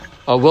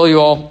Well,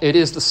 you all, it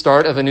is the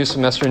start of a new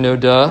semester, no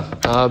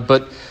duh.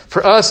 But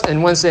for us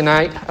and Wednesday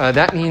night,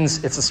 that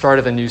means it's the start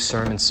of a new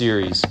sermon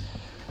series.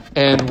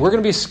 And we're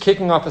going to be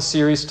kicking off a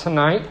series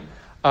tonight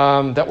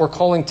that we're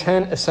calling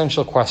 10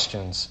 Essential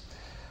Questions.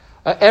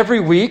 Every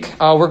week,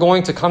 we're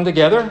going to come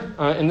together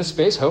in this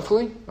space,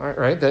 hopefully,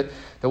 right? That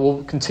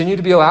we'll continue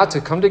to be allowed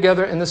to come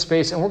together in this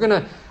space. And we're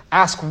going to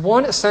ask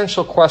one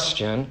essential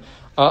question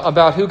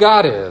about who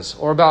God is,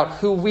 or about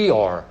who we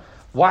are,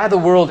 why the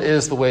world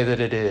is the way that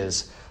it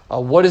is.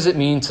 What does it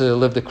mean to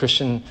live the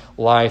Christian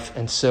life,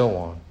 and so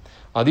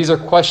on? These are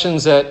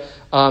questions that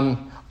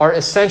are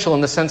essential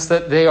in the sense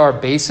that they are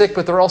basic,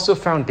 but they're also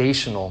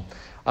foundational.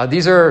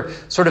 These are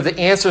sort of the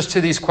answers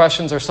to these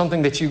questions are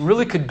something that you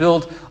really could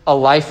build a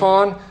life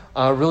on,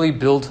 really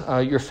build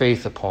your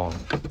faith upon.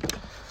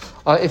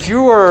 If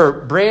you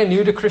are brand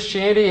new to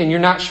Christianity and you're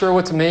not sure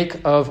what to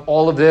make of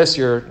all of this,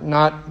 you're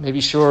not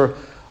maybe sure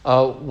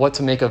what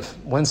to make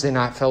of Wednesday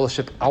night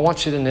fellowship, I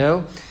want you to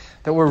know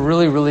that we're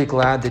really, really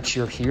glad that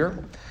you're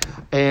here,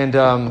 and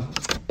I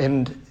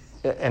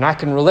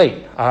can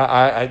relate.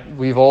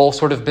 We've all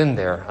sort of been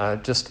there.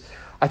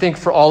 I think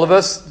for all of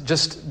us,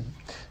 just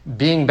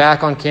being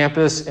back on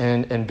campus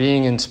and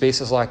being in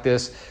spaces like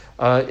this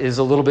is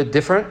a little bit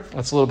different.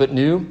 It's a little bit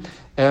new,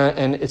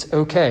 and it's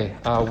okay.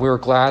 We're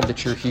glad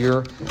that you're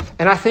here,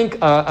 and I think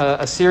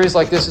a series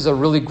like this is a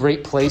really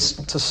great place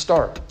to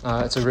start.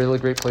 It's a really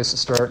great place to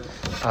start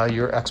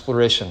your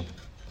exploration.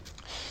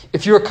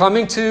 If you're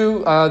coming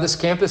to this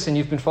campus and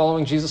you've been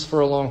following Jesus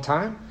for a long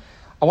time,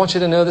 I want you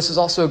to know this is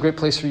also a great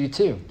place for you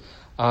too.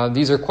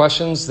 These are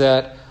questions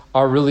that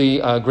are really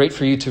great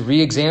for you to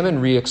re-examine,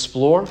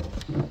 re-explore.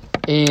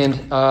 And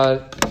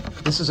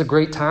this is a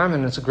great time,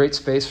 and it's a great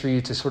space for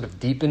you to sort of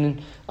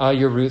deepen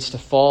your roots, to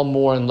fall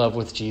more in love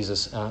with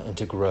Jesus, and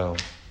to grow.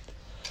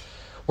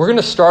 We're going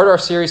to start our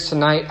series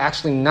tonight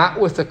actually not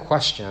with a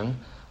question,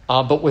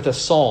 but with a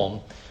psalm,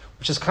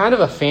 which is kind of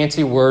a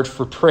fancy word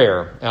for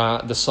prayer.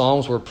 The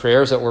Psalms were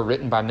prayers that were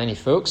written by many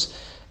folks,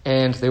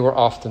 and they were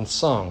often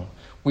sung.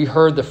 We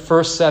heard the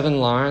first 7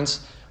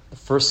 lines, the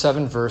first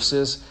 7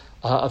 verses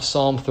of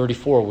Psalm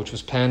 34, which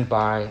was penned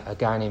by a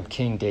guy named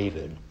King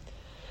David.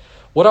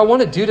 What I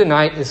want to do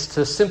tonight is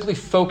to simply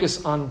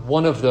focus on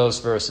one of those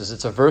verses.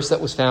 It's a verse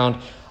that was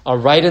found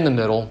right in the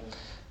middle,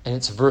 and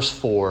it's verse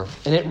 4,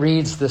 and it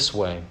reads this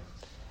way: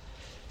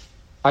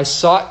 I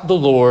sought the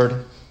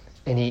Lord,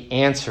 and he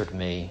answered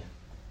me,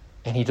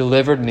 and he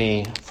delivered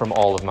me from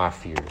all of my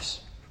fears.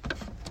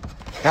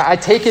 Now, I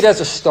take it as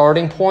a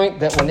starting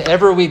point that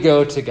whenever we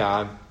go to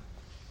God,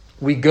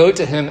 we go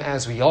to him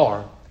as we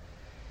are.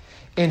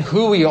 And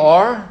who we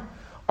are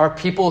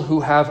people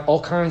who have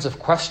all kinds of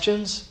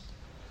questions,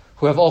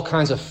 who have all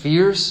kinds of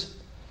fears,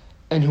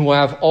 and who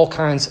have all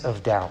kinds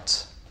of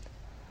doubts.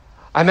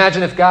 I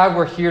imagine if God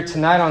were here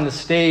tonight on the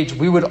stage,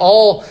 we would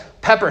all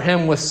pepper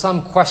him with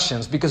some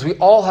questions, because we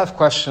all have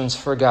questions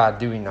for God,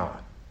 do we not?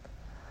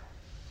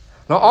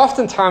 Now,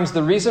 oftentimes,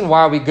 the reason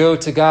why we go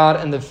to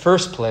God in the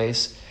first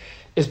place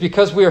is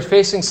because we are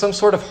facing some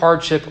sort of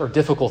hardship or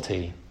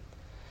difficulty.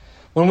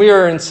 When we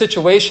are in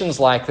situations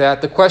like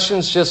that, the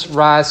questions just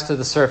rise to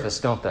the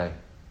surface, don't they?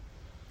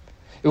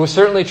 It was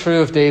certainly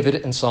true of David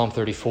in Psalm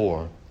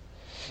 34.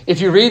 If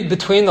you read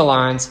between the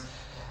lines,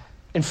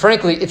 and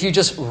frankly, if you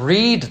just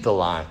read the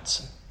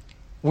lines,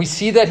 we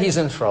see that he's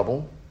in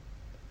trouble,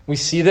 we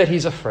see that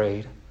he's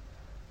afraid,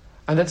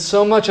 and that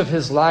so much of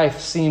his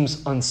life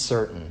seems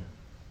uncertain.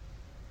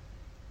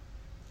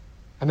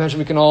 I imagine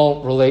we can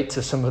all relate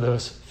to some of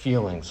those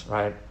feelings,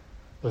 right?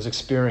 Those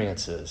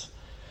experiences.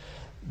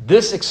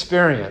 This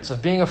experience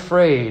of being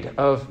afraid,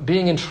 of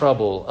being in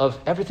trouble, of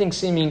everything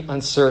seeming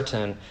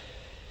uncertain,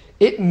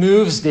 it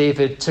moves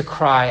David to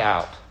cry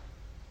out.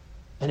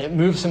 And it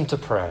moves him to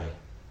pray.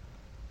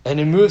 And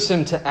it moves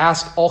him to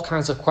ask all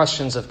kinds of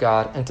questions of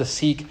God and to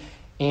seek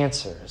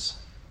answers.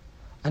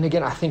 And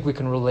again, I think we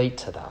can relate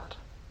to that.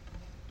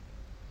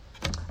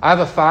 I have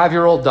a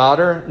 5-year-old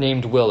daughter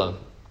named Willa.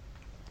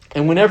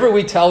 And whenever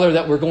we tell her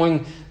that we're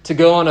going to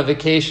go on a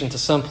vacation to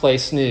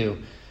someplace new,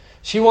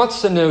 she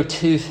wants to know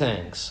 2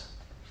 things.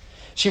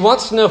 She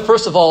wants to know,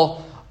 first of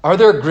all, are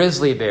there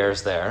grizzly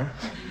bears there?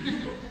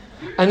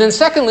 And then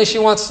secondly, she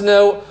wants to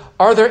know,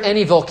 are there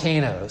any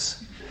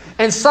volcanoes?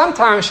 And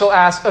sometimes she'll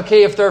ask,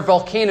 okay, if there are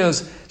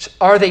volcanoes,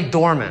 are they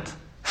dormant?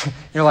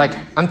 You're like,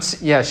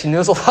 yeah, she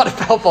knows a lot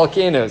about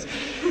volcanoes.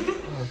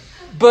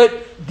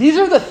 But these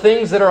are the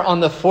things that are on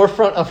the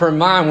forefront of her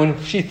mind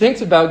when she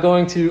thinks about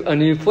going to a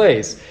new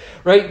place,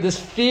 right? This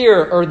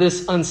fear or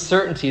this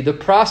uncertainty, the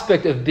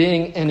prospect of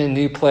being in a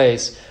new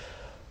place,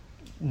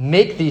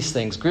 make these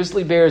things,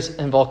 grizzly bears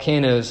and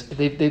volcanoes,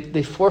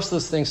 they force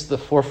those things to the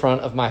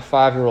forefront of my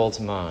 5-year-old's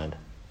mind.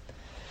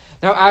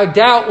 Now, I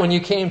doubt when you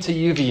came to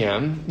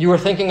UVM, you were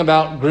thinking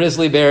about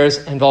grizzly bears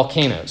and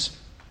volcanoes.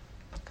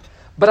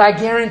 But I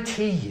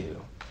guarantee you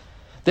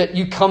that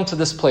you come to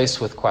this place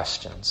with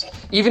questions.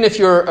 Even if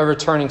you're a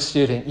returning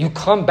student, you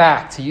come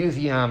back to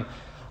UVM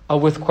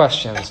with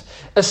questions,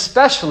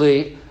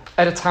 especially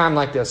at a time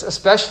like this,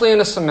 especially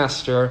in a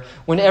semester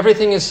when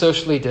everything is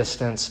socially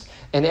distanced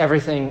and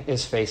everything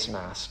is face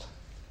masked.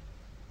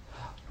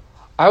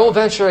 I will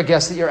venture a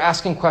guess that you're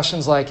asking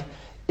questions like,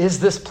 is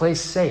this place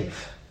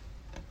safe?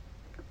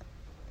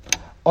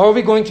 Are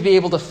we going to be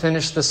able to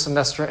finish this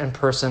semester in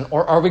person,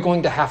 or are we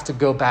going to have to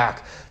go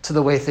back to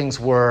the way things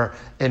were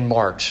in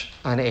March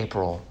and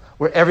April,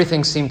 where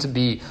everything seemed to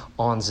be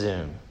on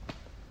Zoom?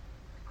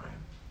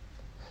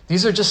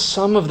 These are just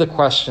some of the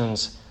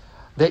questions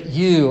that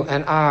you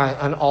and I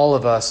and all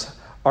of us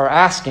are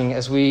asking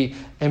as we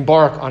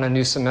embark on a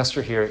new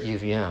semester here at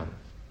UVM.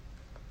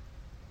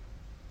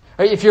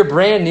 If you're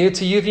brand new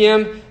to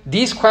UVM,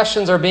 these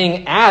questions are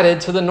being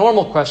added to the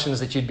normal questions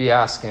that you'd be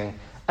asking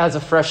as a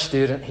fresh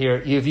student here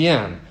at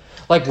UVM.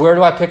 Like, where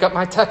do I pick up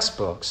my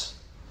textbooks?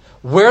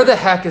 Where the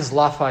heck is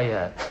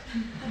Lafayette?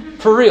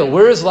 For real,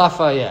 where is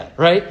Lafayette,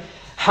 right?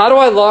 How do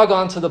I log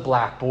on to the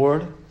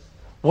Blackboard?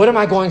 What am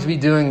I going to be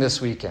doing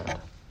this weekend,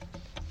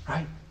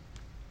 right?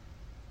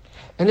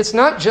 And it's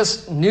not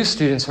just new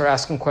students who are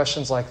asking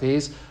questions like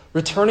these.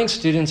 Returning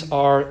students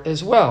are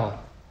as well.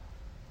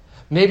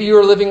 Maybe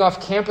you're living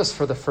off campus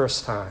for the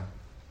first time.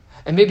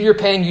 And maybe you're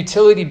paying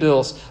utility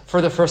bills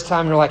for the first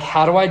time. And you're like,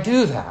 how do I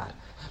do that?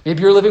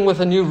 Maybe you're living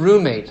with a new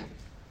roommate,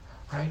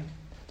 right?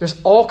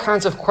 There's all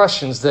kinds of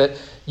questions that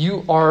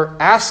you are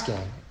asking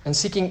and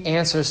seeking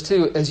answers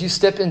to as you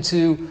step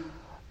into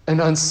an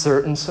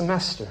uncertain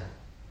semester.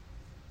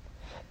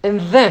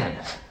 And then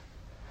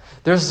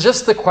there's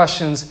just the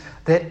questions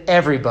that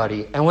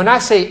everybody, and when I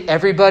say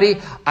everybody,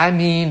 I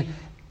mean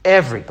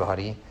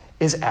everybody,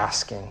 is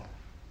asking.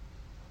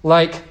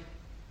 Like,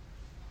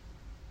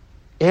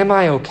 am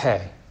I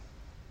okay?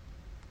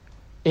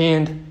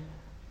 And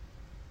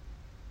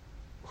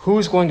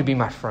who's going to be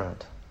my friend?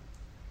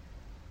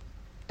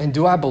 And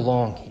do I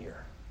belong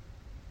here?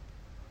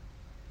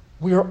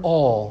 We are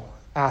all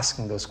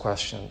asking those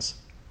questions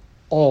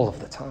all of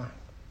the time.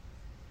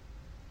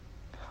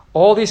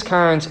 All these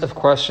kinds of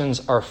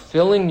questions are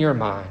filling your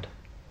mind,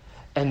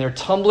 and they're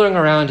tumbling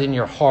around in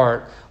your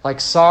heart like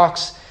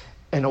socks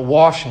in a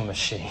washing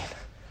machine,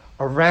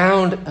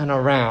 around and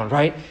around,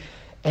 right?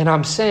 And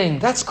I'm saying,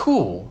 that's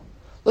cool.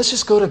 Let's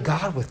just go to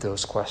God with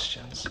those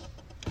questions.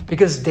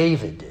 Because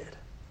David did,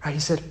 right? He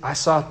said, I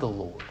sought the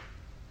Lord.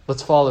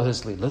 Let's follow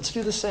his lead. Let's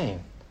do the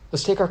same.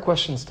 Let's take our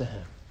questions to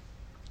him.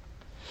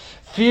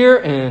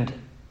 Fear and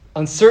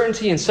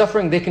uncertainty and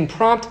suffering, they can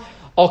prompt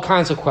all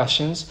kinds of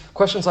questions.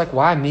 Questions like,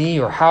 why me,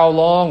 or how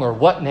long, or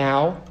what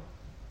now?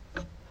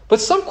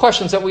 But some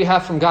questions that we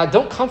have from God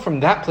don't come from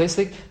that place.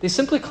 They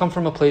simply come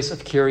from a place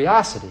of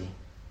curiosity.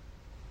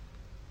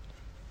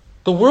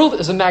 The world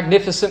is a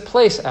magnificent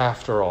place,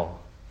 after all.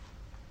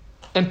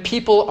 And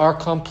people are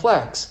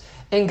complex,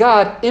 and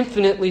God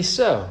infinitely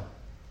so.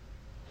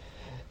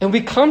 And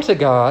we come to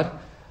God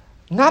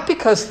not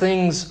because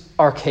things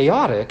are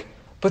chaotic,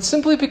 but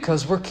simply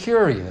because we're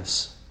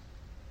curious.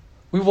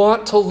 We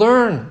want to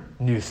learn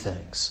new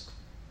things.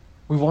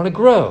 We want to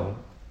grow.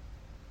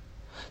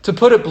 To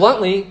put it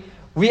bluntly,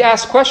 we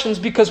ask questions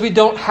because we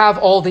don't have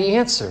all the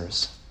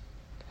answers.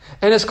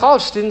 And as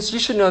college students, you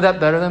should know that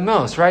better than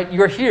most, right?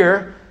 You're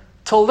here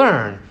to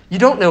learn. You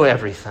don't know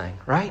everything,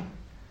 right?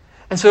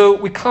 And so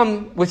we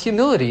come with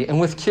humility and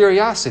with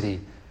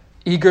curiosity,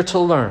 eager to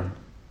learn.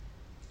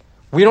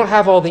 We don't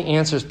have all the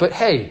answers, but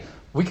hey,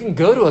 we can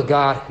go to a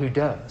God who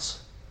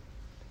does.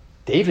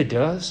 David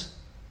does.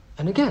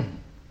 And again,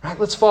 right,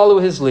 let's follow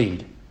his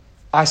lead.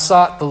 I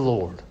sought the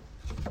Lord.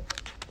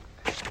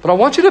 But I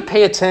want you to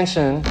pay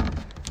attention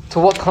to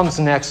what comes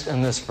next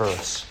in this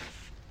verse.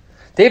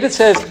 David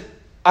says,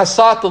 I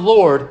sought the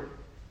Lord,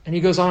 and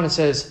he goes on and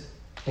says,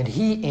 and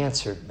he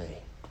answered me.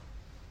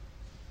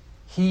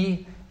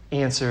 He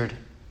answered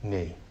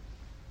me.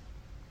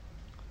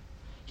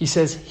 He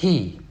says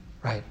he,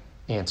 right,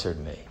 answered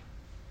me.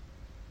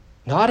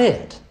 Not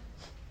it.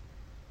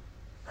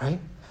 Right?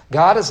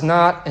 God is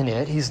not an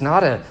it. He's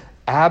not an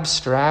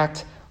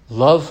abstract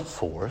love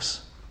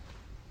force.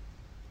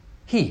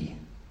 He.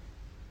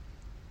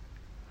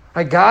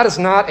 Right? God is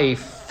not a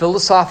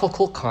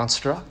philosophical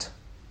construct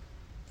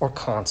or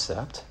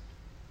concept.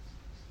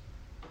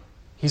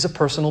 He's a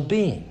personal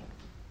being.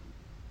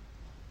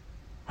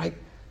 Right?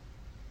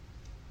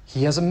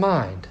 He has a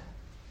mind.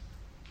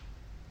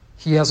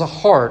 He has a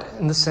heart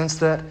in the sense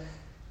that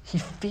he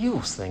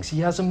feels things. He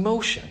has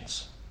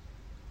emotions.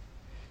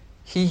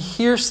 He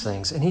hears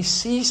things and he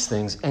sees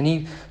things and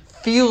he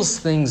feels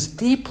things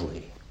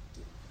deeply.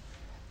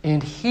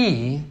 And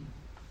he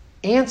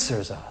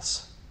answers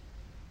us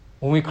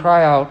when we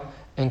cry out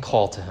and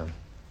call to him.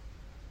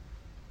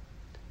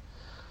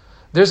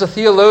 There's a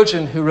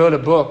theologian who wrote a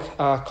book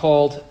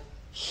called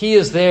He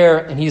is There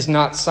and He's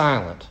Not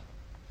Silent.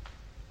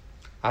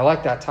 I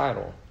like that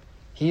title.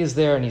 He is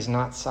there and he's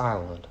not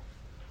silent.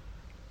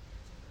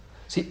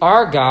 See,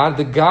 our God,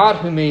 the God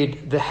who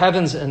made the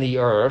heavens and the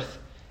earth,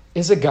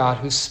 is a God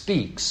who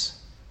speaks,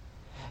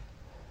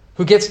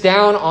 who gets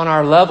down on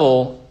our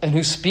level and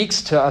who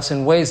speaks to us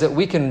in ways that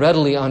we can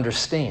readily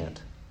understand.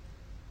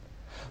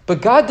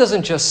 But God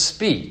doesn't just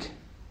speak.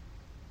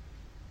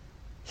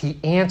 He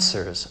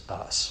answers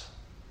us.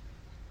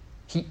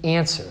 He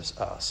answers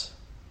us.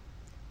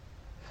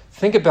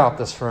 Think about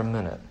this for a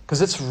minute,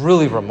 because it's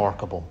really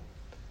remarkable.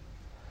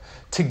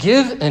 to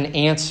give an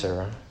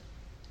answer,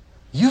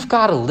 you've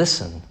got to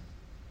listen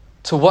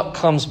to what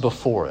comes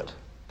before it.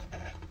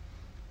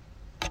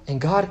 And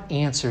God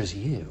answers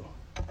you.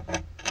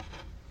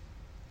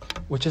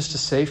 Which is to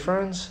say,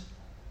 friends,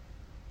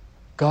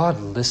 God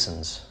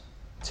listens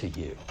to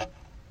you.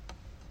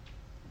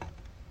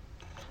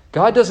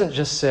 God doesn't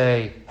just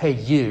say, hey,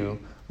 you,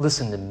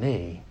 listen to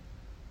me.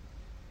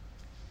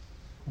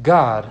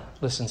 God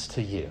listens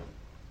to you.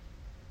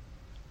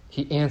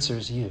 He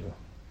answers you.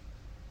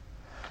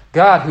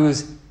 God, who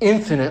is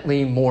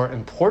infinitely more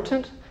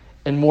important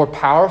and more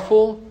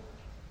powerful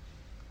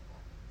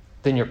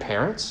than your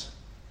parents,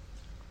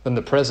 than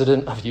the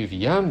president of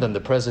UVM, than the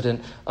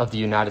president of the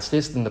United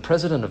States, than the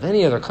president of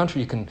any other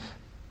country you can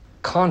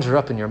conjure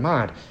up in your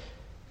mind.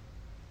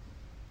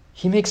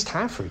 He makes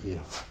time for you.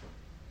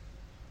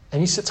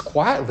 And he sits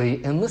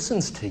quietly and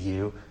listens to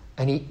you,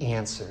 and he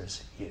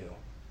answers you.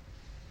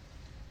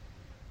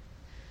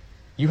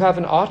 You have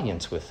an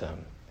audience with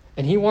him,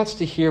 and he wants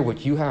to hear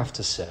what you have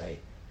to say,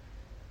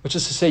 which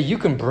is to say, you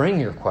can bring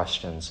your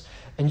questions,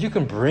 and you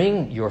can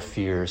bring your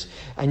fears,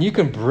 and you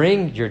can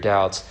bring your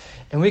doubts.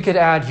 And we could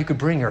add, you could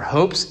bring your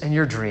hopes and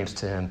your dreams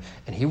to him,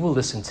 and he will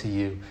listen to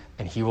you,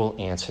 and he will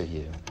answer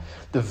you.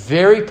 The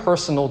very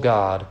personal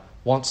God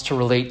wants to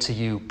relate to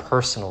you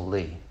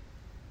personally.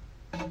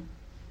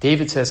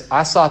 David says,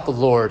 I sought the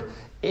Lord,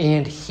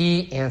 and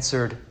he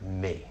answered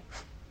me.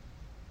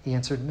 He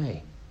answered me.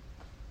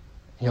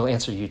 And he'll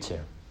answer you too.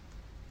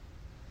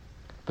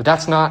 But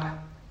that's not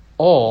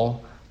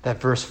all that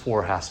verse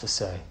 4 has to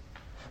say.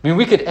 I mean,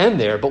 we could end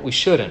there, but we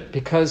shouldn't,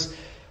 because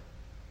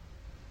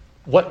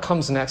what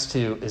comes next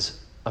to is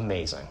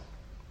amazing.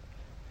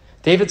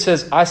 David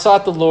says, I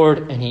sought the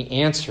Lord, and he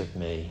answered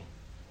me,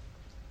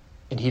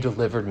 and he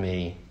delivered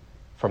me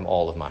from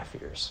all of my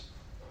fears.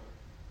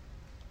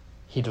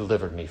 He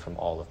delivered me from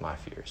all of my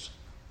fears.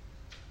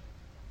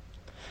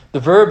 The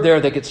verb there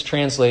that gets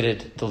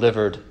translated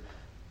delivered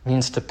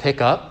means to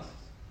pick up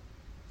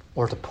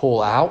or to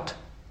pull out,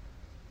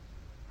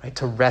 right?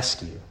 To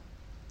rescue,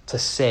 to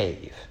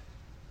save.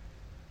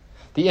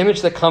 The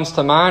image that comes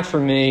to mind for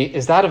me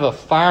is that of a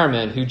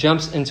fireman who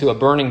jumps into a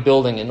burning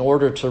building in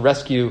order to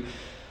rescue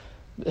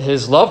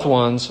his loved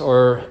ones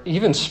or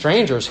even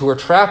strangers who are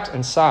trapped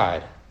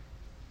inside.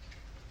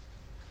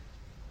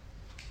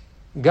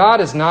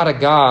 God is not a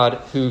God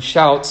who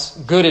shouts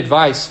good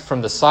advice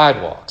from the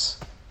sidewalks.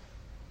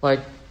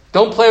 Like,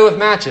 don't play with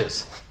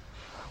matches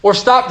or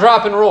stop,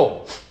 drop, and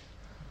roll.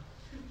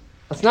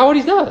 That's not what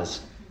he does.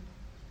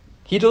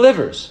 He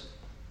delivers.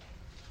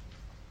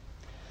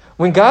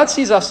 When God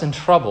sees us in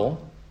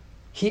trouble,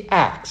 he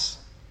acts.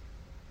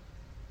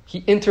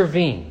 He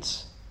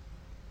intervenes.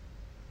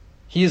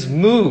 He is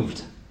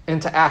moved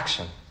into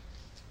action.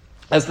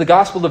 As the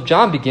Gospel of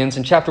John begins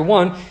in chapter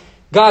 1,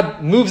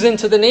 God moves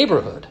into the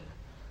neighborhood.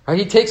 Right?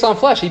 He takes on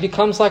flesh. He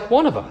becomes like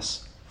one of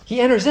us.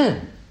 He enters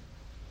in.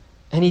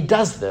 And he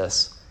does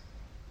this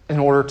in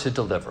order to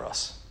deliver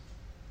us,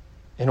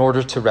 in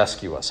order to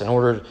rescue us, in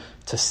order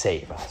to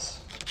save us.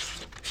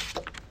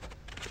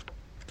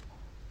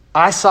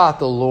 I sought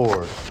the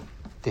Lord,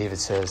 David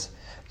says,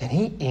 and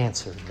he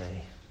answered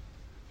me,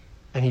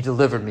 and he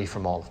delivered me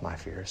from all of my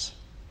fears.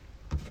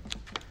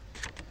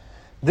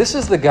 This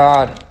is the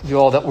God, you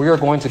all, that we are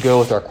going to go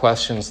with our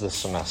questions this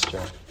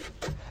semester.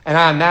 And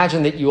I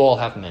imagine that you all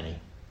have many.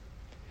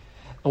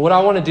 And what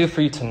I want to do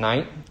for you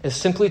tonight is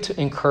simply to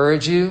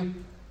encourage you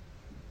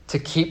to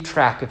keep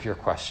track of your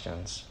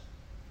questions.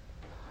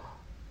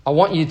 I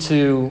want you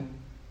to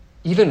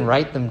even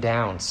write them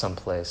down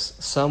someplace,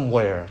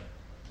 somewhere.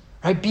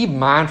 Right? Be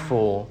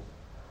mindful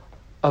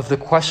of the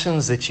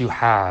questions that you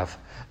have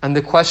and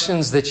the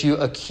questions that you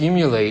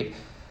accumulate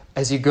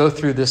as you go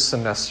through this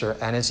semester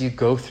and as you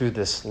go through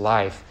this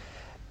life,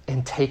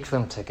 and take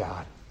them to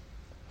God.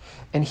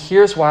 And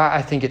here's why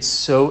I think it's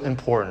so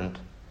important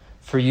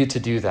for you to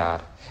do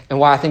that, and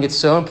why I think it's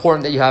so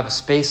important that you have a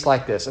space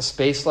like this, a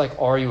space like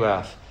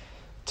RUF,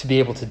 to be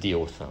able to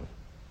deal with them.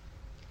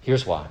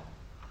 Here's why.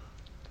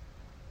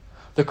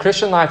 The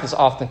Christian life is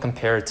often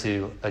compared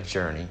to a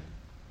journey.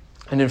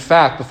 And in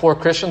fact, before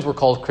Christians were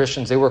called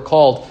Christians, they were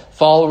called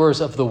followers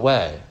of the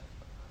way.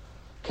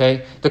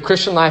 Okay? The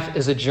Christian life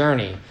is a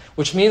journey,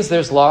 which means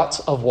there's lots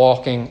of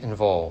walking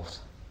involved.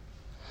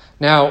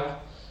 Now,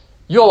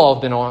 you all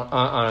have been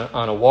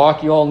on a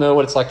walk. You all know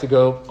what it's like to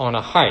go on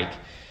a hike.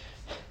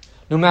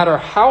 No matter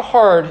how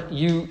hard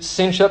you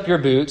cinch up your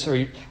boots,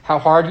 or how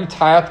hard you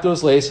tie up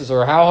those laces,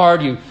 or how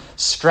hard you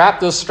strap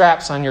those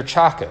straps on your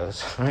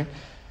chacos, right?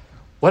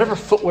 Whatever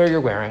footwear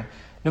you're wearing,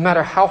 no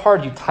matter how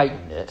hard you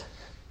tighten it,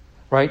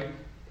 right?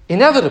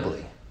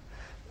 Inevitably,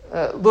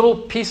 little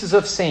pieces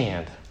of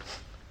sand,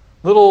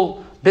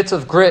 little bits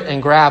of grit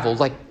and gravel,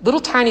 like little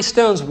tiny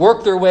stones,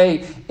 work their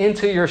way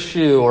into your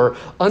shoe or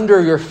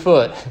under your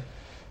foot,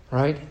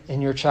 right?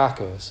 In your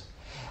chacos.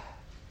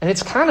 And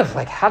it's kind of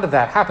like, how did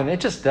that happen? It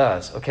just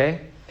does,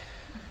 okay?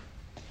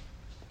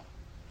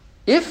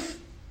 If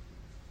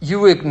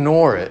you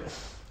ignore it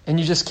and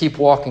you just keep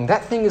walking,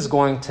 that thing is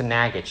going to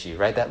nag at you,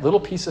 right? That little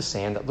piece of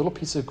sand, that little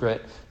piece of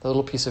grit, that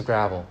little piece of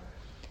gravel.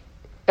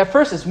 At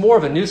first, it's more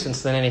of a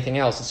nuisance than anything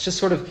else. It's just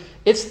sort of,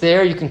 it's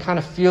there. You can kind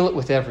of feel it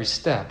with every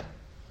step.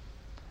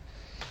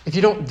 If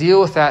you don't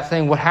deal with that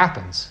thing, what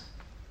happens?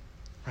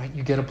 Right?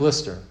 You get a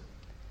blister.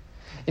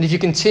 And if you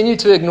continue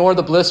to ignore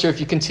the blister, if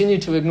you continue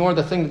to ignore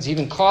the thing that's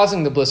even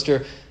causing the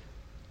blister,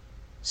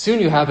 soon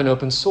you have an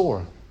open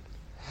sore.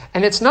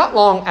 And it's not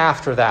long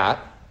after that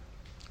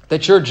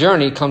your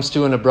journey comes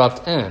to an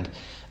abrupt end.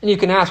 And you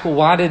can ask, well,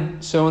 why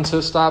did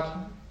so-and-so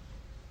stop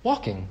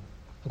walking?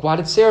 Like, why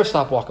did Sarah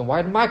stop walking?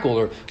 Why did Michael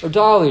or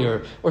Dolly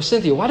or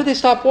Cynthia, why did they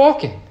stop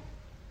walking?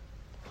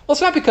 Well,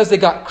 it's not because they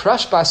got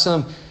crushed by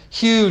some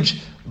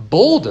huge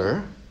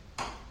boulder.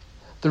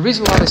 The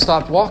reason why they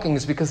stopped walking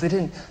is because they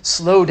didn't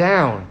slow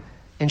down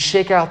and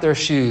shake out their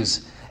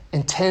shoes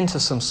and tend to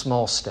some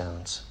small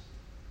stones.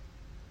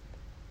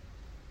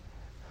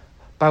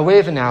 By way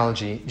of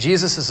analogy,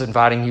 Jesus is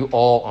inviting you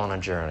all on a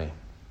journey.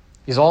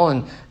 He's all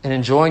in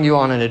enjoying you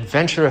on an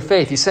adventure of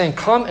faith. He's saying,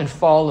 come and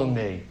follow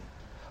me.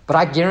 But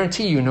I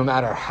guarantee you, no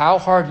matter how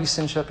hard you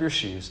cinch up your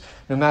shoes,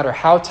 no matter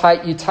how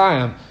tight you tie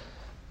them,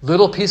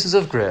 little pieces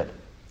of grit,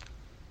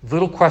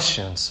 little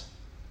questions,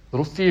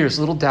 little fears,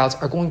 little doubts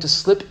are going to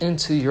slip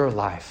into your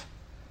life.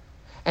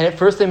 And at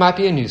first they might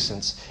be a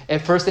nuisance.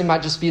 At first they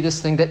might just be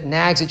this thing that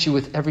nags at you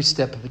with every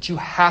step, but you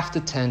have to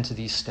tend to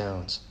these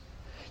stones.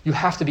 You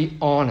have to be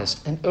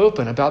honest and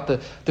open about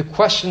the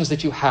questions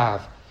that you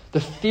have, the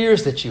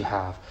fears that you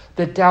have,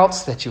 the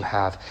doubts that you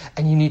have,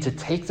 and you need to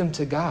take them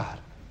to God.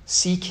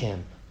 Seek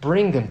Him.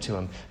 Bring them to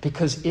Him.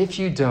 Because if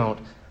you don't,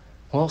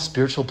 well,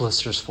 spiritual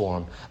blisters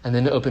form, and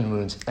then open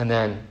wounds, and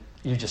then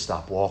you just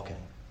stop walking.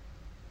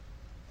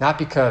 Not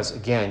because,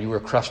 again, you were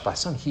crushed by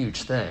some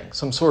huge thing,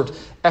 some sort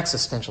of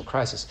existential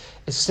crisis.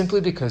 It's simply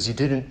because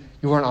you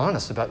weren't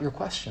honest about your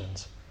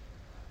questions.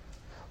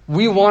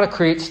 We want to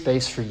create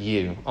space for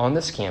you on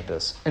this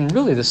campus and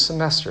really this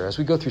semester as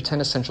we go through 10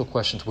 essential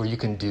questions where you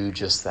can do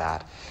just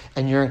that.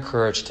 And you're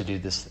encouraged to do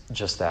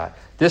just that.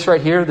 This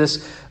right here,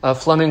 this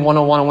Fleming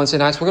 101 on Wednesday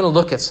nights, we're going to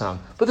look at some.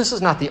 But this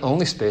is not the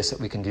only space that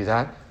we can do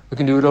that. We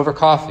can do it over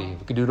coffee.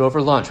 We can do it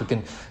over lunch. We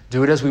can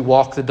do it as we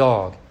walk the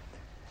dog.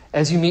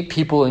 As you meet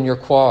people in your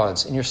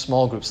quads, in your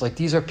small groups, like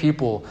these are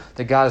people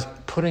that God is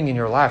putting in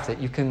your life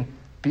that you can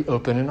be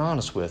open and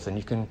honest with, and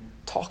you can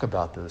talk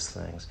about those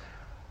things.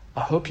 I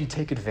hope you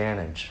take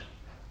advantage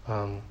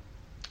or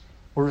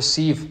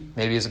receive,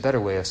 maybe is a better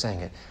way of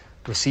saying it,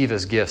 receive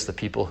as gifts the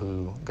people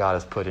who God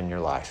has put in your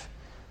life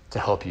to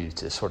help you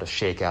to sort of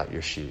shake out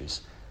your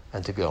shoes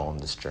and to go on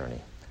this journey.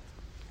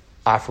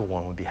 I, for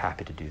one, would be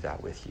happy to do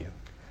that with you.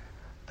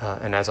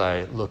 And as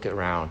I look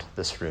around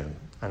this room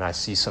and I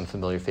see some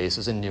familiar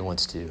faces and new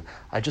ones too,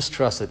 I just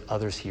trust that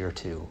others here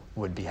too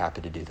would be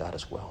happy to do that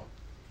as well.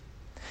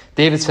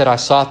 David said, I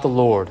sought the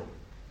Lord.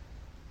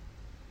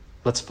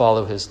 Let's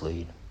follow His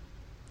lead.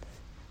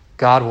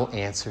 God will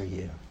answer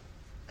you,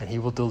 and He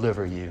will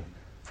deliver you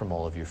from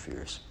all of your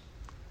fears.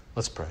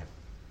 Let's pray.